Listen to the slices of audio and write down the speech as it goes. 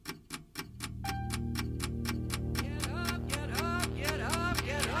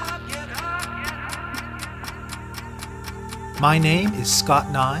My name is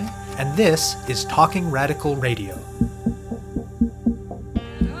Scott Nye, and this is Talking Radical Radio.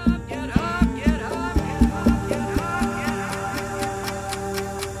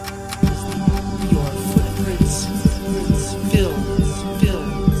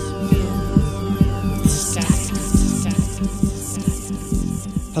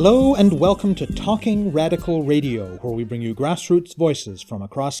 Hello and welcome to Talking Radical Radio, where we bring you grassroots voices from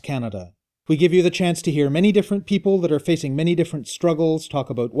across Canada. We give you the chance to hear many different people that are facing many different struggles, talk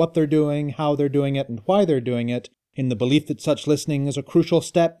about what they're doing, how they're doing it, and why they're doing it, in the belief that such listening is a crucial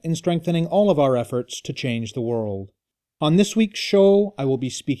step in strengthening all of our efforts to change the world. On this week's show, I will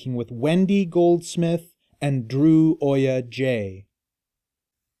be speaking with Wendy Goldsmith and Drew Oya Jay.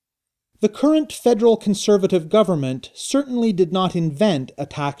 The current federal Conservative government certainly did not invent a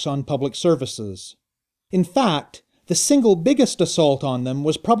tax on public services. In fact, the single biggest assault on them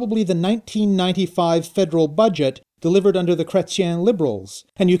was probably the 1995 federal budget delivered under the Chrétien Liberals,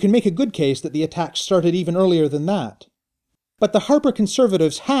 and you can make a good case that the attack started even earlier than that. But the Harper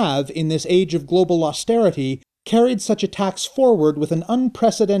Conservatives have, in this age of global austerity, carried such attacks forward with an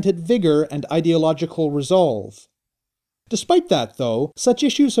unprecedented vigor and ideological resolve. Despite that, though, such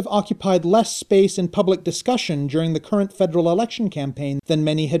issues have occupied less space in public discussion during the current federal election campaign than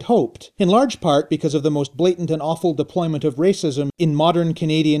many had hoped, in large part because of the most blatant and awful deployment of racism in modern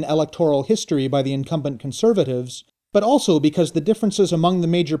Canadian electoral history by the incumbent Conservatives, but also because the differences among the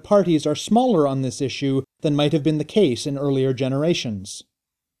major parties are smaller on this issue than might have been the case in earlier generations.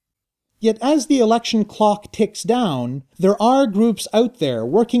 Yet as the election clock ticks down, there are groups out there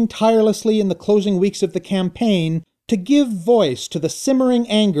working tirelessly in the closing weeks of the campaign to give voice to the simmering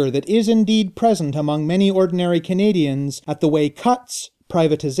anger that is indeed present among many ordinary Canadians at the way cuts,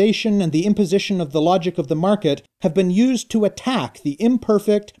 privatization, and the imposition of the logic of the market have been used to attack the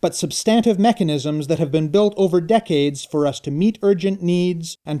imperfect but substantive mechanisms that have been built over decades for us to meet urgent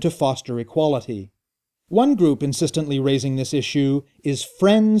needs and to foster equality. One group insistently raising this issue is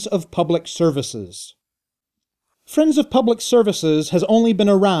Friends of Public Services. Friends of Public Services has only been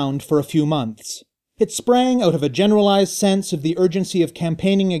around for a few months. It sprang out of a generalized sense of the urgency of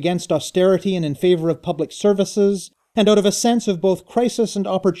campaigning against austerity and in favor of public services, and out of a sense of both crisis and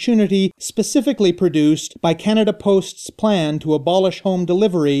opportunity specifically produced by Canada Post's plan to abolish home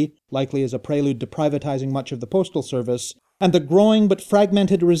delivery, likely as a prelude to privatizing much of the postal service, and the growing but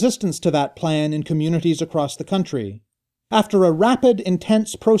fragmented resistance to that plan in communities across the country. After a rapid,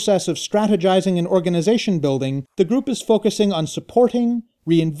 intense process of strategizing and organization building, the group is focusing on supporting,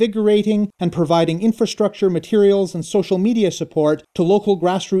 reinvigorating, and providing infrastructure, materials, and social media support to local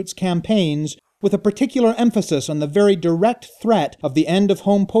grassroots campaigns, with a particular emphasis on the very direct threat of the end of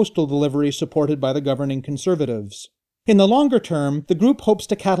home postal delivery supported by the governing Conservatives. In the longer term, the group hopes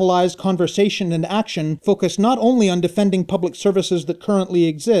to catalyze conversation and action focused not only on defending public services that currently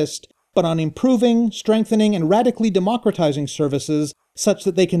exist, but on improving, strengthening, and radically democratizing services such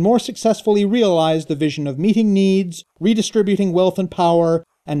that they can more successfully realize the vision of meeting needs, redistributing wealth and power,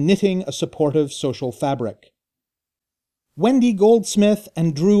 and knitting a supportive social fabric. Wendy Goldsmith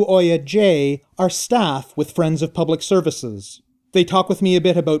and Drew Oya Jay are staff with Friends of Public Services. They talk with me a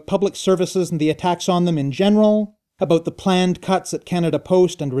bit about public services and the attacks on them in general, about the planned cuts at Canada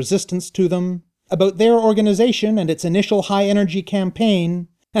Post and resistance to them, about their organization and its initial high-energy campaign,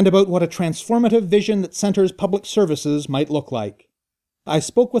 and about what a transformative vision that centers public services might look like. I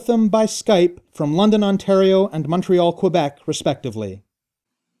spoke with them by Skype from London, Ontario, and Montreal, Quebec, respectively.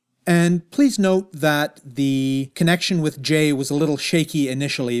 And please note that the connection with Jay was a little shaky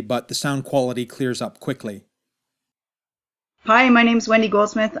initially, but the sound quality clears up quickly. Hi, my name's Wendy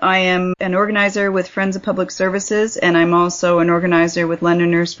Goldsmith. I am an organizer with Friends of Public Services, and I'm also an organizer with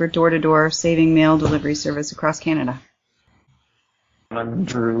Londoners for Door-to-Door Saving Mail Delivery Service across Canada. I'm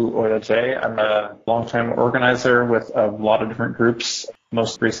Drew Oya Jay. I'm a longtime organizer with a lot of different groups,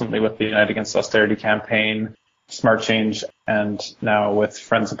 most recently with the Unite Against Austerity campaign, Smart Change, and now with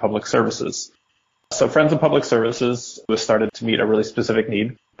Friends of Public Services. So Friends of Public Services was started to meet a really specific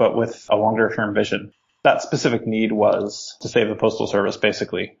need, but with a longer-term vision. That specific need was to save the Postal Service,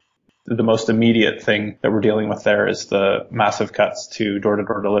 basically. The most immediate thing that we're dealing with there is the massive cuts to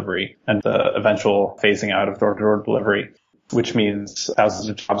door-to-door delivery and the eventual phasing out of door-to-door delivery, which means thousands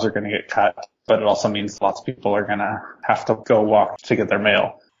of jobs are going to get cut, but it also means lots of people are going to have to go walk to get their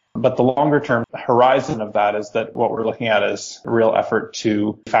mail. But the longer term horizon of that is that what we're looking at is a real effort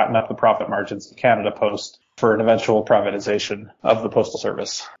to fatten up the profit margins of Canada Post for an eventual privatization of the Postal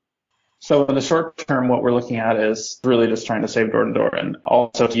Service. So in the short term, what we're looking at is really just trying to save door-to-door and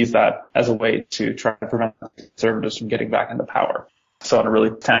also to use that as a way to try to prevent the Conservatives from getting back into power. So on a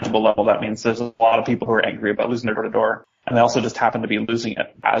really tangible level, that means there's a lot of people who are angry about losing their door-to-door And they also just happen to be losing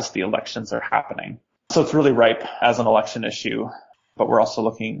it as the elections are happening. So it's really ripe as an election issue, but we're also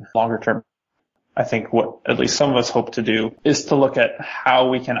looking longer term. I think what at least some of us hope to do is to look at how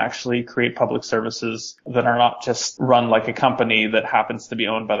we can actually create public services that are not just run like a company that happens to be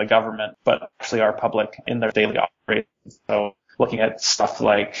owned by the government, but actually are public in their daily operations. So looking at stuff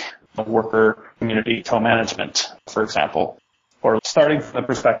like worker community co-management, for example, or starting from the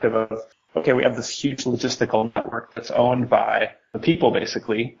perspective of, okay, we have this huge logistical network that's owned by the people,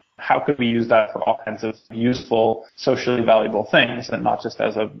 basically. How could we use that for all kinds of useful, socially valuable things and not just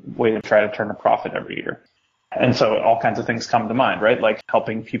as a way to try to turn a profit every year? And so all kinds of things come to mind, right? Like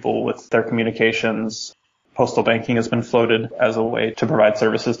helping people with their communications. Postal banking has been floated as a way to provide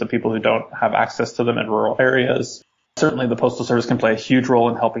services to people who don't have access to them in rural areas. Certainly the Postal Service can play a huge role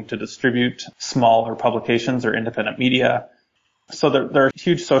in helping to distribute smaller publications or independent media. So there are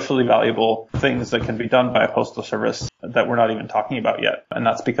huge socially valuable things that can be done by a postal service that we're not even talking about yet. And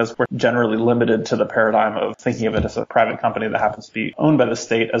that's because we're generally limited to the paradigm of thinking of it as a private company that happens to be owned by the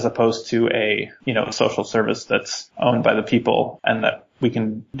state as opposed to a social service that's owned by the people and that we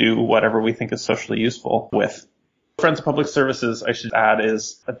can do whatever we think is socially useful with. Friends of Public Services, I should add,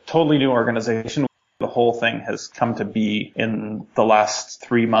 is a totally new organization. The whole thing has come to be in the last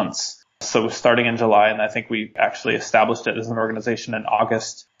 3 months. So starting in July, and I think we actually established it as an organization in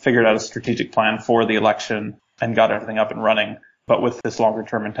August, figured out a strategic plan for the election and got everything up and running, but with this longer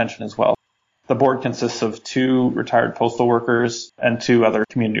term intention as well. The board consists of 2 retired postal workers and 2 other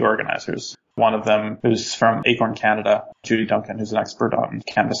community organizers. One of them who's from Acorn Canada, Judy Duncan, who's an expert on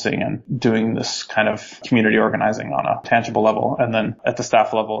canvassing and doing this kind of community organizing on a tangible level. And then at the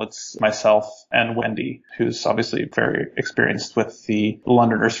staff level, it's myself and Wendy, who's obviously very experienced with the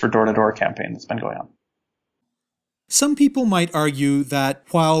Londoners for Door-to-Door campaign that's been going on. Some people might argue that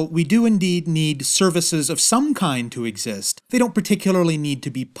while we do indeed need services of some kind to exist, they don't particularly need to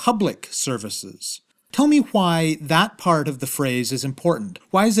be public services. Tell me why that part of the phrase is important.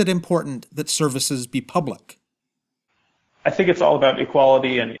 Why is it important that services be public? I think it's all about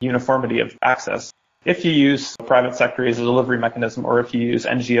equality and uniformity of access. If you use the private sector as a delivery mechanism, or if you use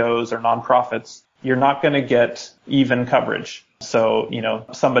NGOs or nonprofits, you're not going to get even coverage. So,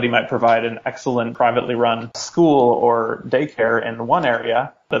 somebody might provide an excellent privately run school or daycare in one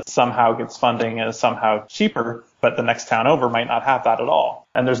area that somehow gets funding and is somehow cheaper, but the next town over might not have that at all.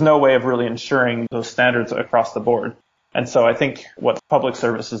 And there's no way of really ensuring those standards across the board. And so I think what public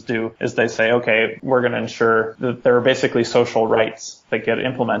services do is they say, okay, we're going to ensure that there are basically social rights that get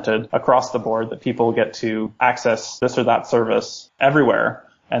implemented across the board, that people get to access this or that service everywhere,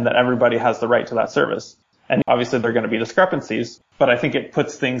 and that everybody has the right to that service. And obviously there are going to be discrepancies, but I think it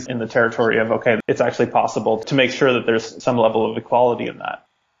puts things in the territory of, okay, it's actually possible to make sure that there's some level of equality in that.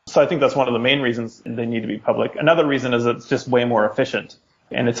 So I think that's one of the main reasons they need to be public. Another reason is it's just way more efficient.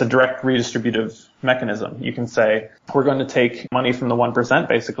 And it's a direct redistributive mechanism. You can say, we're going to take money from the 1%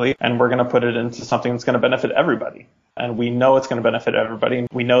 basically, and we're going to put it into something that's going to benefit everybody. And we know it's going to benefit everybody.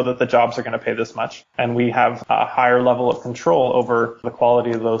 We know that the jobs are going to pay this much. And we have a higher level of control over the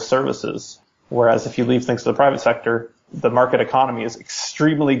quality of those services. Whereas if you leave things to the private sector, the market economy is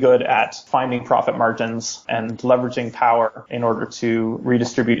extremely good at finding profit margins and leveraging power in order to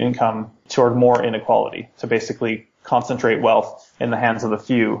redistribute income toward more inequality, to basically concentrate wealth in the hands of the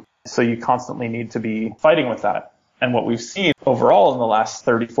few. So you constantly need to be fighting with that. And what we've seen overall in the last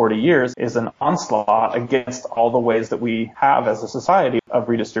 30, 40 years is an onslaught against all the ways that we have as a society of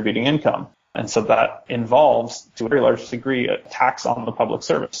redistributing income. And so that involves, to a very large degree, a tax on the public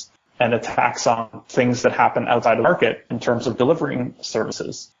service and a tax on things that happen outside of the market in terms of delivering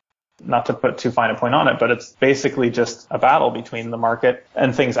services. Not to put too fine a point on it, but it's basically just a battle between the market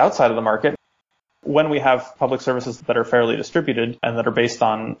and things outside of the market. When we have public services that are fairly distributed and that are based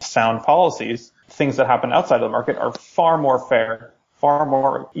on sound policies, things that happen outside of the market are far more fair, far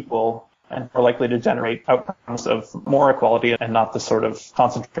more equal, and more likely to generate outcomes of more equality and not the sort of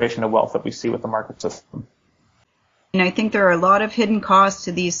concentration of wealth that we see with the market system. And I think there are a lot of hidden costs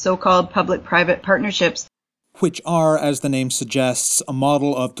to these so-called public-private partnerships, which are, as the name suggests, a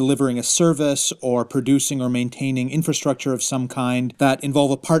model of delivering a service or producing or maintaining infrastructure of some kind that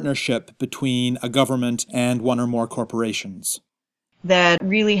involve a partnership between a government and one or more corporations. That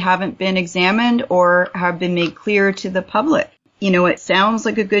really haven't been examined or have been made clear to the public. It sounds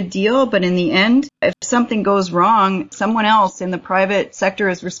like a good deal, but in the end, if something goes wrong, someone else in the private sector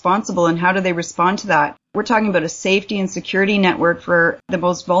is responsible, and how do they respond to that? We're talking about a safety and security network for the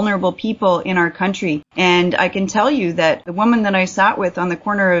most vulnerable people in our country. And I can tell you that the woman that I sat with on the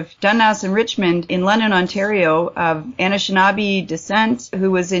corner of Dundas and Richmond in London, Ontario, of Anishinaabe descent,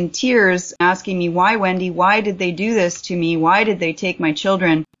 who was in tears asking me, why, Wendy, why did they do this to me? Why did they take my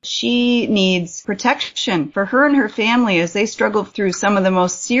children? She needs protection for her and her family as they struggle through some of the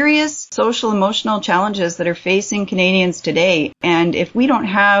most serious social emotional challenges that are facing Canadians today. And if we don't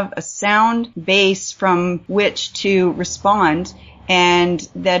have a sound base from which to respond, and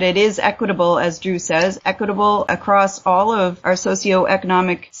that it is equitable, as Drew says, equitable across all of our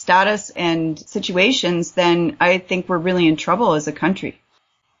socioeconomic status and situations, then I think we're really in trouble as a country.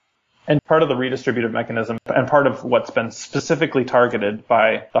 And part of the redistributive mechanism and part of what's been specifically targeted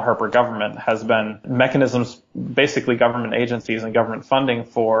by the Harper government has been mechanisms, basically government agencies and government funding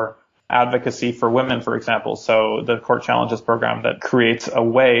for advocacy for women, for example. So the Court Challenges program that creates a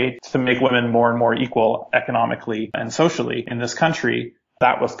way to make women more and more equal economically and socially in this country,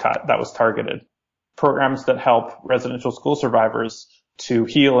 that was cut, that was targeted. Programs that help residential school survivors to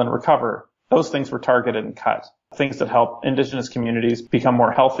heal and recover, those things were targeted and cut. Things that help Indigenous communities become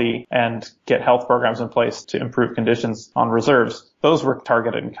more healthy and get health programs in place to improve conditions on reserves, those were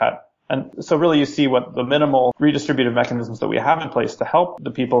targeted and cut. And so really you see what the minimal redistributive mechanisms that we have in place to help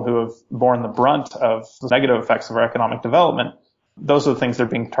the people who have borne the brunt of the negative effects of our economic development, those are the things that are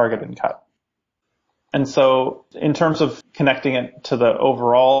being targeted and cut. And so in terms of connecting it to the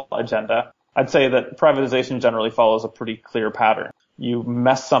overall agenda, I'd say that privatization generally follows a pretty clear pattern. You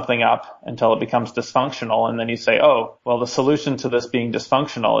mess something up until it becomes dysfunctional, and then you say, oh, well, the solution to this being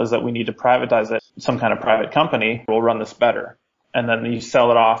dysfunctional is that we need to privatize it. Some kind of private company will run this better. And then you sell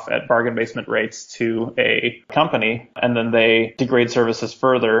it off at bargain basement rates to a company, and then they degrade services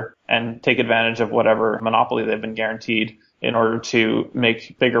further and take advantage of whatever monopoly they've been guaranteed in order to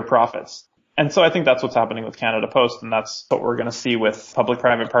make bigger profits. And so I think that's what's happening with Canada Post, and that's what we're going to see with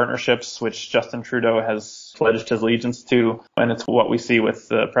public-private partnerships, which Justin Trudeau has pledged his allegiance to, and it's what we see with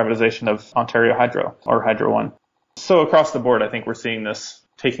the privatization of Ontario Hydro, or Hydro One. So across the board, I think we're seeing this,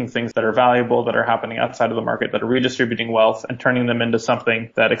 taking things that are valuable, that are happening outside of the market, that are redistributing wealth, and turning them into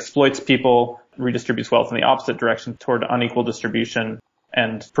something that exploits people, redistributes wealth in the opposite direction toward unequal distribution,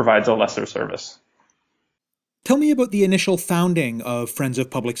 and provides a lesser service. Tell me about the initial founding of Friends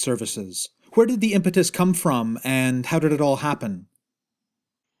of Public Services. Where did the impetus come from, and how did it all happen?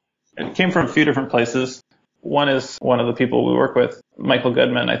 It came from a few different places. One is one of the people we work with, Michael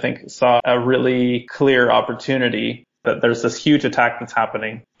Goodman, I think, saw a really clear opportunity that there's this huge attack that's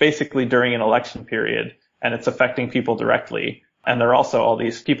happening basically during an election period, and it's affecting people directly. And there are also all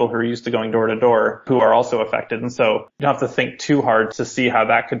these people who are used to going door to door who are also affected. And so you don't have to think too hard to see how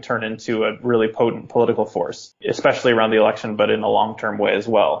that could turn into a really potent political force, especially around the election, but in a long-term way as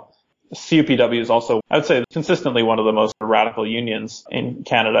well. CUPW is also, I would say, consistently one of the most radical unions in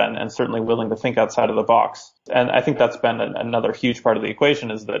Canada, and certainly willing to think outside of the box. And I think that's been another huge part of the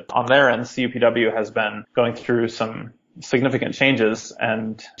equation, is that on their end, CUPW has been going through some significant changes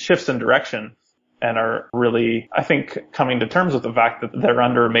and shifts in direction, and are really, I think, coming to terms with the fact that they're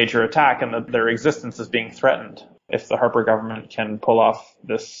under a major attack and that their existence is being threatened. If the Harper government can pull off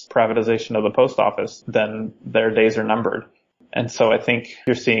this privatization of the post office, then their days are numbered. And so I think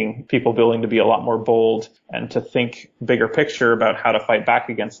you're seeing people willing to be a lot more bold and to think bigger picture about how to fight back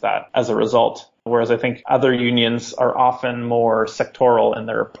against that as a result. Whereas I think other unions are often more sectoral in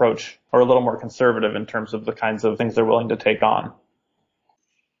their approach, or a little more conservative in terms of the kinds of things they're willing to take on.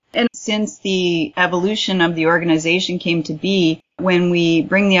 And since the evolution of the organization came to be, when we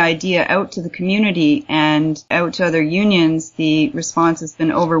bring the idea out to the community and out to other unions, the response has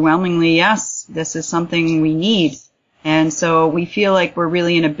been overwhelmingly, yes, this is something we need. And so we feel like we're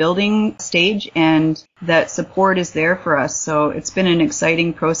really in a building stage and that support is there for us. So it's been an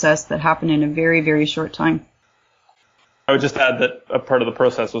exciting process that happened in a very, very short time. I would just add that a part of the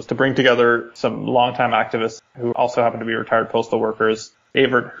process was to bring together some longtime activists who also happen to be retired postal workers,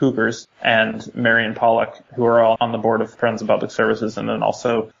 Evert Hoogers and Marion Pollock, who are all on the board of Friends of Public Services, and then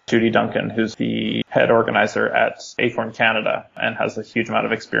also Judy Duncan, who's the head organizer at Acorn Canada and has a huge amount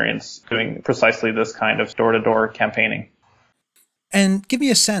of experience doing precisely this kind of door-to-door campaigning. And give me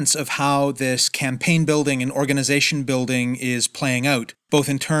a sense of how this campaign building and organization building is playing out, both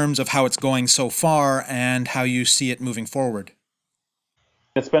in terms of how it's going so far and how you see it moving forward.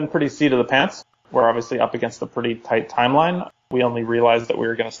 It's been pretty seat of the pants. We're obviously up against a pretty tight timeline. We only realized that we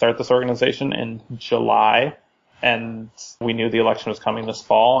were going to start this organization in July, and we knew the election was coming this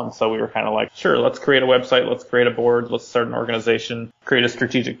fall. And so we were kind of like, sure, let's create a website, let's create a board, let's start an organization, create a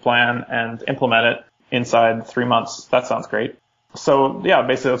strategic plan, and implement it inside 3 months. That sounds great. So yeah,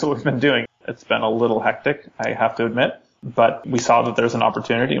 basically that's what we've been doing. It's been a little hectic, I have to admit, but we saw that there's an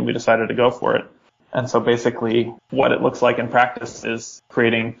opportunity and we decided to go for it. And so basically what it looks like in practice is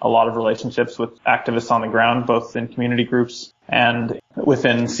creating a lot of relationships with activists on the ground, both in community groups and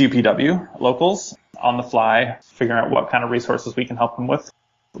within CUPW locals on the fly, figuring out what kind of resources we can help them with.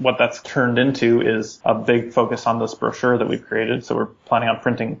 What that's turned into is a big focus on this brochure that we've created. So we're planning on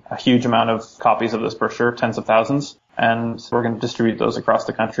printing a huge amount of copies of this brochure, tens of thousands, and we're going to distribute those across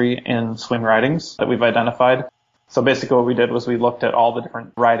the country in swing ridings that we've identified. So basically what we did was we looked at all the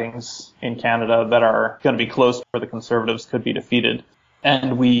different ridings in Canada that are going to be close where the Conservatives could be defeated.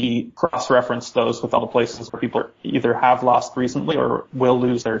 And we cross-referenced those with all the places where people either have lost recently or will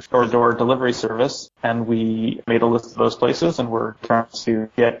lose their door-to-door delivery service. And we made a list of those places, and we're trying to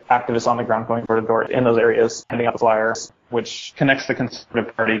get activists on the ground going door-to-door in those areas, handing out flyers, which connects the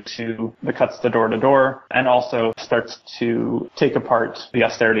Conservative Party to the cuts to door-to-door and also starts to take apart the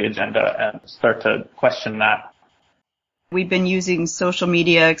austerity agenda and start to question that. We've been using social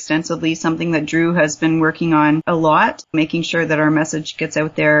media extensively, something that Drew has been working on a lot. Making sure that our message gets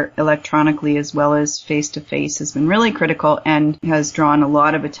out there electronically as well as face-to-face has been really critical and has drawn a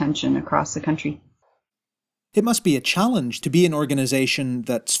lot of attention across the country. It must be a challenge to be an organization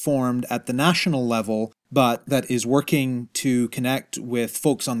that's formed at the national level, but that is working to connect with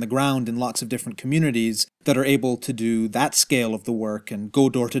folks on the ground in lots of different communities that are able to do that scale of the work and go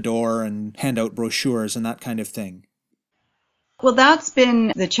door-to-door and hand out brochures and that kind of thing. Well, that's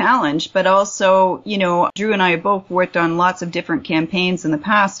been the challenge, but also, Drew and I have both worked on lots of different campaigns in the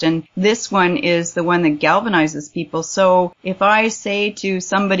past, and this one is the one that galvanizes people. So if I say to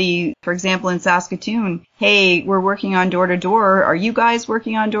somebody, for example, in Saskatoon, hey, we're working on door-to-door, are you guys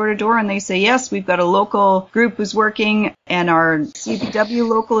working on door-to-door? And they say, yes, we've got a local group who's working, and our CUPW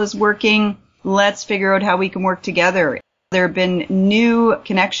local is working. Let's figure out how we can work together. There have been new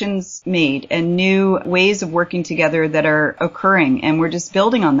connections made and new ways of working together that are occurring, and we're just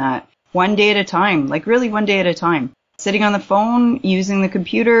building on that one day at a time, like really one day at a time. Sitting on the phone, using the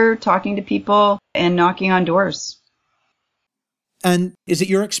computer, talking to people, and knocking on doors. And is it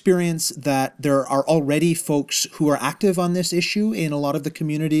your experience that there are already folks who are active on this issue in a lot of the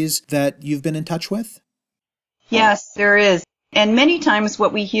communities that you've been in touch with? Yes, there is. And many times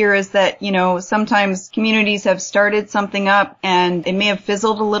what we hear is that, sometimes communities have started something up and it may have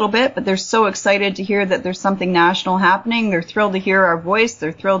fizzled a little bit, but they're so excited to hear that there's something national happening. They're thrilled to hear our voice.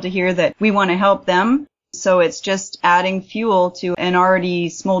 They're thrilled to hear that we want to help them. So it's just adding fuel to an already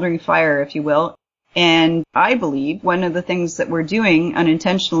smoldering fire, if you will. And I believe one of the things that we're doing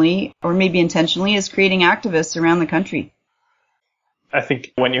unintentionally, or maybe intentionally, is creating activists around the country. I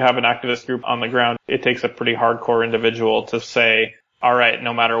think when you have an activist group on the ground, it takes a pretty hardcore individual to say, all right,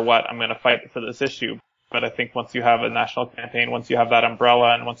 no matter what, I'm going to fight for this issue. But I think once you have a national campaign, once you have that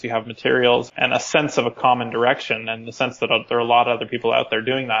umbrella, and once you have materials and a sense of a common direction and the sense that there are a lot of other people out there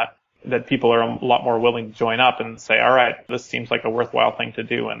doing that people are a lot more willing to join up and say, all right, this seems like a worthwhile thing to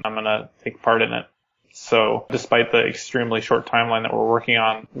do and I'm going to take part in it. So despite the extremely short timeline that we're working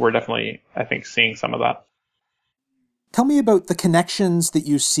on, we're definitely, I think, seeing some of that. Tell me about the connections that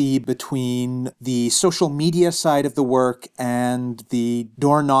you see between the social media side of the work and the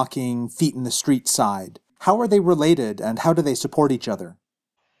door-knocking, feet-in-the-street side. How are they related and how do they support each other?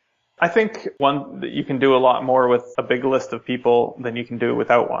 I think one that you can do a lot more with a big list of people than you can do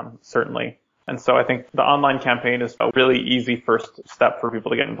without one, certainly. And so I think the online campaign is a really easy first step for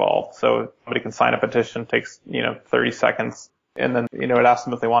people to get involved. So somebody can sign a petition, takes, 30 seconds. And then, it asks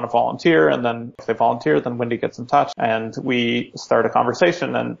them if they want to volunteer. And then if they volunteer, then Wendy gets in touch and we start a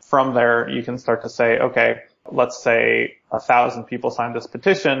conversation. And from there, you can start to say, okay, let's say 1,000 people signed this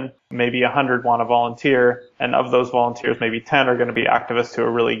petition. Maybe 100 want to volunteer. And of those volunteers, maybe 10 are going to be activists who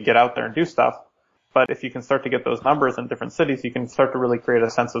really get out there and do stuff. But if you can start to get those numbers in different cities, you can start to really create a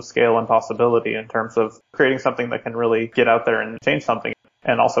sense of scale and possibility in terms of creating something that can really get out there and change something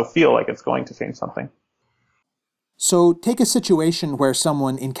and also feel like it's going to change something. So take a situation where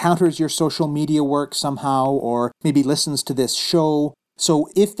someone encounters your social media work somehow or maybe listens to this show. So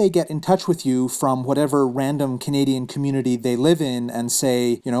if they get in touch with you from whatever random Canadian community they live in and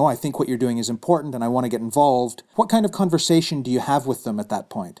say, I think what you're doing is important and I want to get involved, what kind of conversation do you have with them at that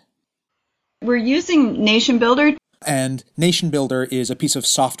point? We're using Nation Builder. And Nation Builder is a piece of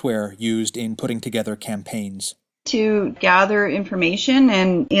software used in putting together campaigns. To gather information,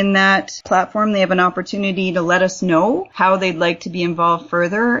 and in that platform they have an opportunity to let us know how they'd like to be involved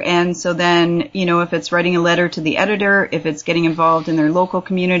further. And so then, if it's writing a letter to the editor, if it's getting involved in their local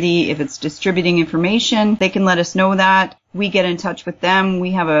community, if it's distributing information, they can let us know that. We get in touch with them.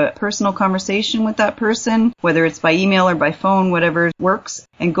 We have a personal conversation with that person, whether it's by email or by phone, whatever works,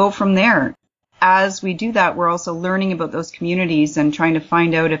 and go from there. as we do that, we're also learning about those communities and trying to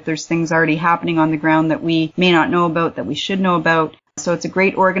find out if there's things already happening on the ground that we may not know about, that we should know about. So it's a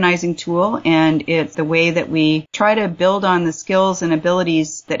great organizing tool, and it's the way that we try to build on the skills and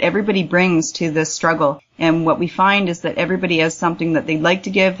abilities that everybody brings to this struggle. And what we find is that everybody has something that they'd like to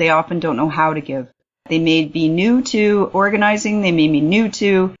give. They often don't know how to give. They may be new to organizing. They may be new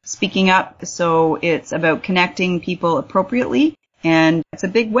to speaking up. So it's about connecting people appropriately. And it's a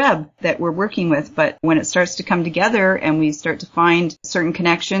big web that we're working with, but when it starts to come together and we start to find certain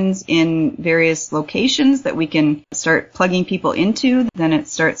connections in various locations that we can start plugging people into, then it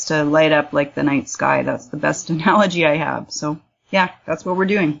starts to light up like the night sky. That's the best analogy I have. So yeah, that's what we're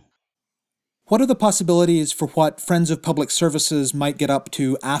doing. What are the possibilities for what Friends of Public Services might get up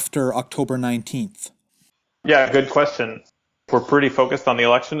to after October 19th? Yeah, good question. We're pretty focused on the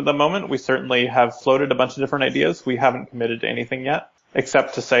election at the moment. We certainly have floated a bunch of different ideas. We haven't committed to anything yet,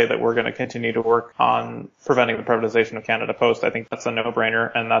 except to say that we're going to continue to work on preventing the privatization of Canada Post. I think that's a no-brainer,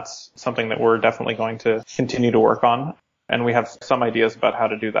 and that's something that we're definitely going to continue to work on. And we have some ideas about how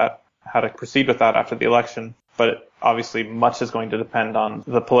to do that, how to proceed with that after the election. But obviously, much is going to depend on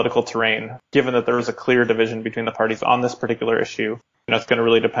the political terrain. Given that there is a clear division between the parties on this particular issue, it's going to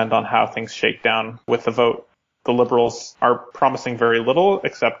really depend on how things shake down with the vote. The Liberals are promising very little,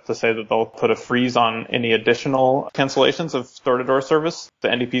 except to say that they'll put a freeze on any additional cancellations of door-to-door service. The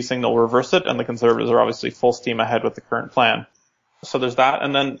NDP saying they'll reverse it, and the Conservatives are obviously full steam ahead with the current plan. So there's that.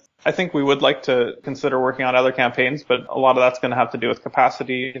 And then I think we would like to consider working on other campaigns, but a lot of that's going to have to do with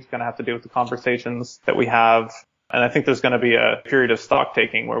capacity. It's going to have to do with the conversations that we have. And I think there's going to be a period of stock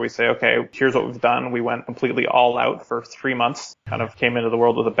taking where we say, okay, here's what we've done. We went completely all out for 3 months, kind of came into the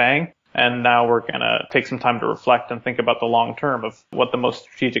world with a bang. And now we're going to take some time to reflect and think about the long term of what the most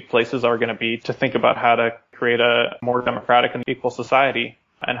strategic places are going to be to think about how to create a more democratic and equal society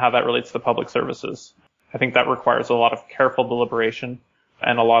and how that relates to public services. I think that requires a lot of careful deliberation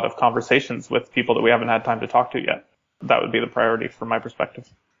and a lot of conversations with people that we haven't had time to talk to yet. That would be the priority from my perspective.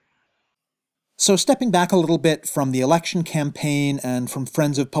 So stepping back a little bit from the election campaign and from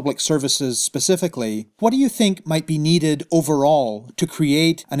Friends of Public Services specifically, what do you think might be needed overall to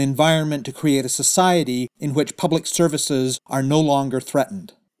create an environment, to create a society in which public services are no longer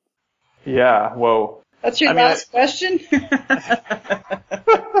threatened? Yeah, whoa. That's your last question?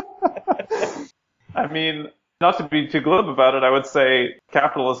 I mean, not to be too glib about it, I would say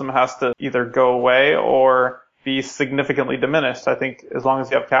capitalism has to either go away or be significantly diminished. I think as long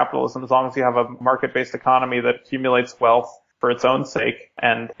as you have capitalism, as long as you have a market-based economy that accumulates wealth for its own sake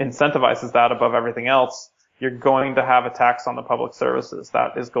and incentivizes that above everything else, you're going to have a tax on the public services.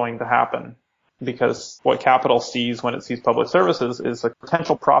 That is going to happen because what capital sees when it sees public services is a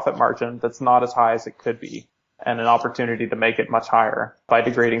potential profit margin that's not as high as it could be and an opportunity to make it much higher by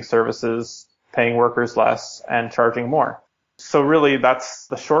degrading services, paying workers less, and charging more. So really, that's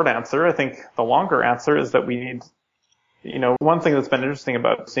the short answer. I think the longer answer is that we need, one thing that's been interesting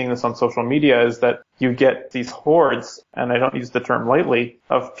about seeing this on social media is that you get these hordes, and I don't use the term lightly,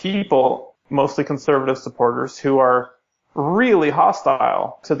 of people, mostly conservative supporters, who are really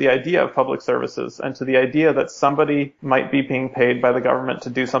hostile to the idea of public services and to the idea that somebody might be being paid by the government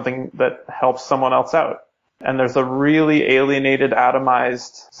to do something that helps someone else out. And there's a really alienated,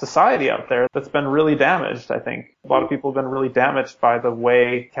 atomized society out there that's been really damaged, I think. A lot of people have been really damaged by the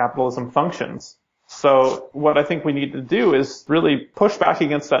way capitalism functions. So what I think we need to do is really push back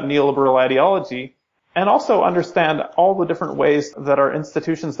against that neoliberal ideology and also understand all the different ways that our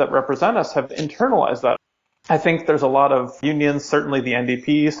institutions that represent us have internalized that. I think there's a lot of unions, certainly the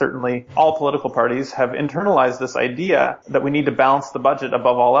NDP, certainly all political parties have internalized this idea that we need to balance the budget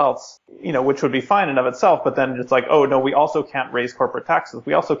above all else, which would be fine in of itself. But then it's like, oh no, we also can't raise corporate taxes.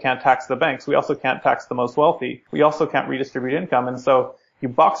 We also can't tax the banks. We also can't tax the most wealthy. We also can't redistribute income. And so you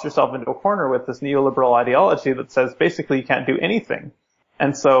box yourself into a corner with this neoliberal ideology that says basically you can't do anything.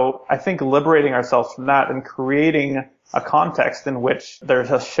 And so I think liberating ourselves from that and creating a context in which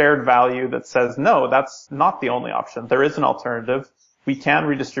there's a shared value that says, no, that's not the only option. There is an alternative. We can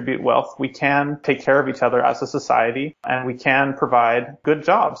redistribute wealth. We can take care of each other as a society, and we can provide good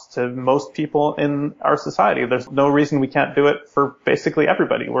jobs to most people in our society. There's no reason we can't do it for basically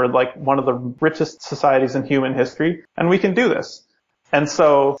everybody. We're like one of the richest societies in human history, and we can do this. And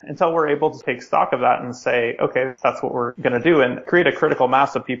so until we're able to take stock of that and say, okay, that's what we're going to do and create a critical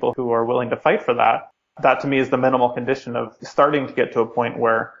mass of people who are willing to fight for that, that to me is the minimal condition of starting to get to a point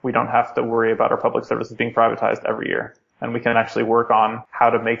where we don't have to worry about our public services being privatized every year. And we can actually work on how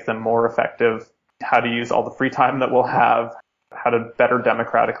to make them more effective, how to use all the free time that we'll have, how to better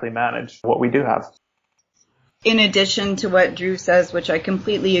democratically manage what we do have. In addition to what Drew says, which I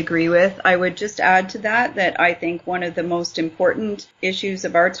completely agree with, I would just add to that I think one of the most important issues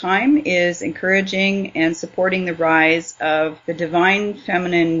of our time is encouraging and supporting the rise of the divine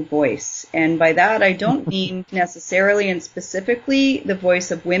feminine voice. And by that, I don't mean necessarily and specifically the voice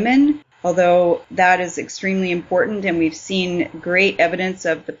of women, although that is extremely important, and we've seen great evidence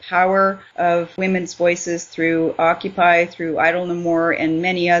of the power of women's voices through Occupy, through Idle No More, and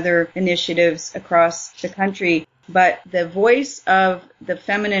many other initiatives across the country. But the voice of the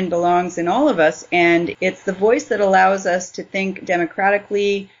feminine belongs in all of us, and it's the voice that allows us to think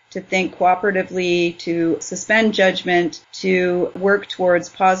democratically, to think cooperatively, to suspend judgment, to work towards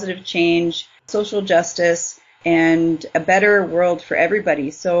positive change, social justice, and a better world for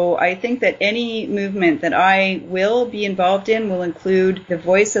everybody. So I think that any movement that I will be involved in will include the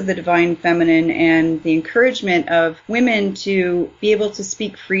voice of the divine feminine and the encouragement of women to be able to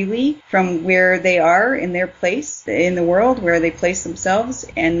speak freely from where they are in their place in the world, where they place themselves,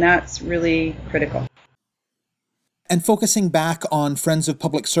 and that's really critical. And focusing back on Friends of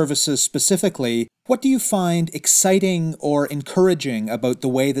Public Services specifically, what do you find exciting or encouraging about the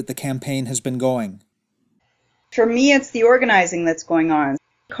way that the campaign has been going? For me, it's the organizing that's going on.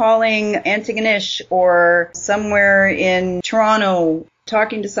 Calling Antigonish or somewhere in Toronto,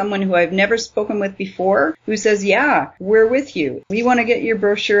 talking to someone who I've never spoken with before, who says, yeah, we're with you. We want to get your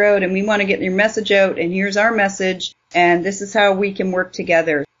brochure out and we want to get your message out, and here's our message, and this is how we can work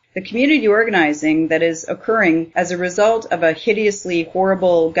together. The community organizing that is occurring as a result of a hideously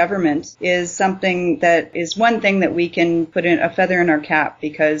horrible government is something that is one thing that we can put in a feather in our cap,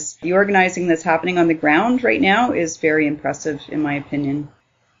 because the organizing that's happening on the ground right now is very impressive, in my opinion.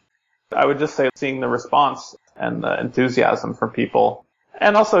 I would just say seeing the response and the enthusiasm from people,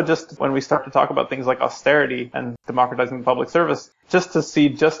 and also just when we start to talk about things like austerity and democratizing the public service, just to see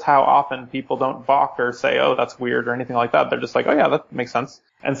just how often people don't balk or say, oh, that's weird or anything like that. They're just like, oh yeah, that makes sense.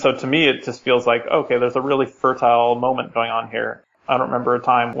 And so to me, it just feels like, okay, there's a really fertile moment going on here. I don't remember a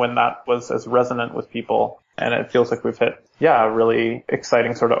time when that was as resonant with people. And it feels like we've hit, a really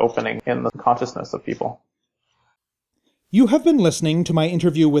exciting sort of opening in the consciousness of people. You have been listening to my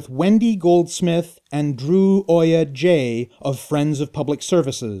interview with Wendy Goldsmith and Drew Oya J. of Friends of Public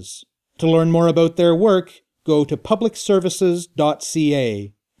Services. To learn more about their work, go to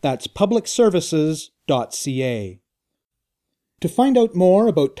publicservices.ca. That's publicservices.ca. To find out more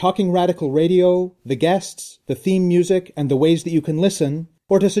about Talking Radical Radio, the guests, the theme music, and the ways that you can listen,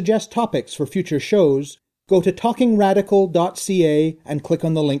 or to suggest topics for future shows, go to talkingradical.ca and click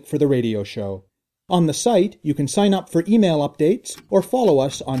on the link for the radio show. On the site, you can sign up for email updates or follow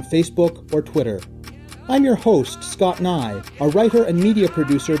us on Facebook or Twitter. I'm your host, Scott Nye, a writer and media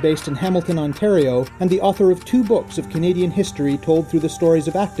producer based in Hamilton, Ontario, and the author of 2 books of Canadian history told through the stories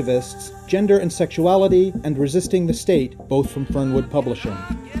of activists, Gender and Sexuality, and Resisting the State, both from Fernwood Publishing.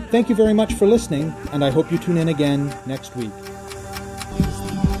 Thank you very much for listening, and I hope you tune in again next week.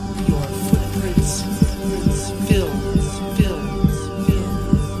 Your footprints fill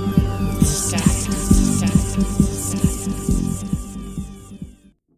static.